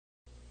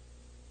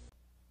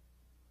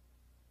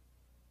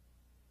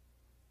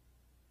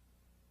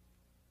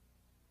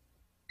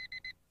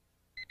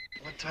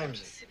What time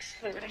is it?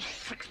 6:30.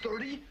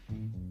 6:30?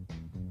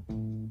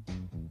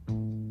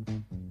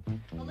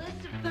 A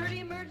list of 30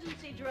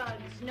 emergency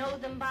drugs. Know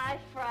them by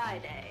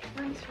Friday.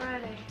 When's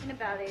Friday? In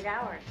about 8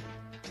 hours.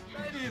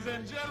 Ladies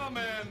and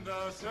gentlemen,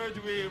 the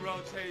surgery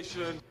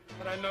rotation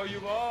that I know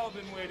you've all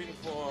been waiting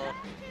for.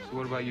 So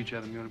what about you,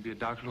 Chatham? You want to be a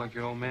doctor like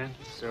your old man?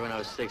 Sir, when I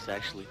was 6, I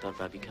actually thought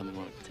about becoming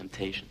one of the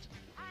Temptations.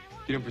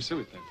 You didn't pursue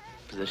it then?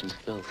 Position's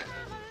filled.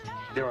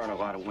 There aren't a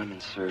lot of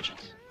women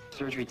surgeons.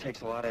 Surgery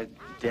takes a lot of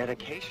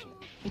dedication.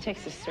 He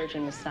takes the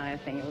surgeon messiah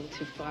thing a little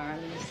too far. I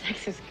mean, the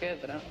sex is good,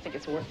 but I don't think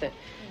it's worth it.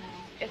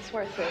 It's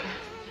worth it.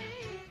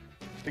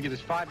 Figure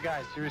there's 5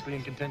 guys seriously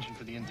in contention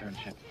for the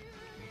internship.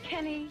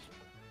 Kenny,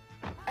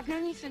 I've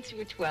known you since you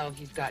were 12.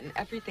 You've gotten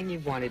everything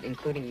you've wanted,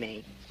 including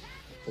me.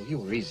 Well, you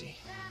were easy.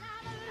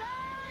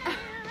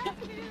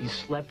 You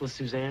slept with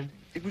Suzanne?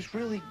 It was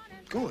really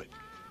good.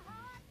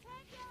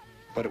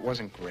 But it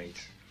wasn't great.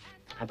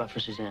 How about for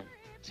Suzanne?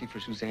 See, for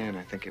Suzanne,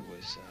 I think it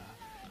was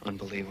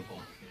unbelievable.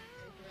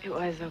 It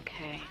was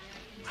okay.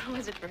 How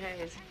was it for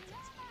Hayes?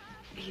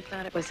 He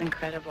thought it was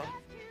incredible.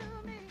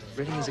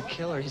 Redding is a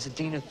killer. He's a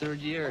dean of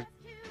 3rd year.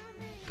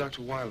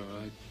 Dr. Weiler,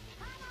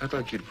 I'd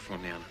like you to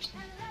perform the honors.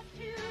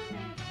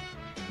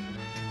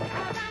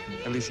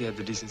 At least he had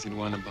the decency to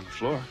wind up on the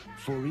floor.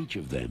 For each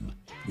of them,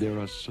 there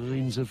are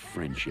signs of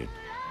friendship.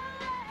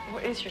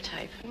 What is your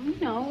type? You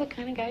know, the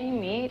kind of guy you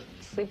meet,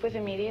 sleep with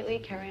immediately,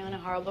 carry on a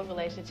horrible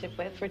relationship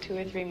with for 2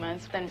 or 3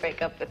 months, then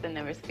break up with and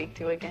never speak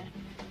to again.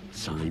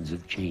 Signs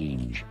of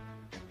change.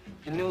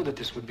 You knew that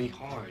this would be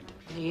hard.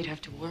 I knew you'd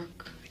have to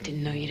work. I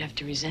didn't know you'd have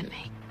to resent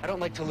me. I don't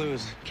like to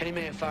lose. Kenny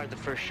may have fired the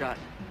first shot,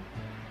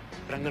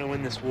 but I'm gonna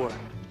win this war.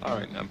 All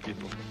right, now,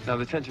 people. Now,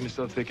 the tension is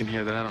so thick in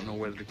here that I don't know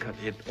whether to cut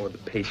it or the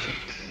patient.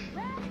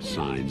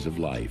 Signs of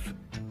life.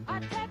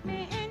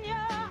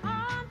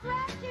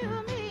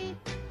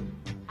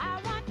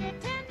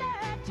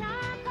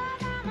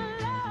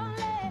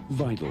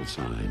 Vital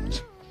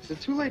signs. Is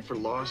it too late for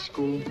law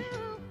school?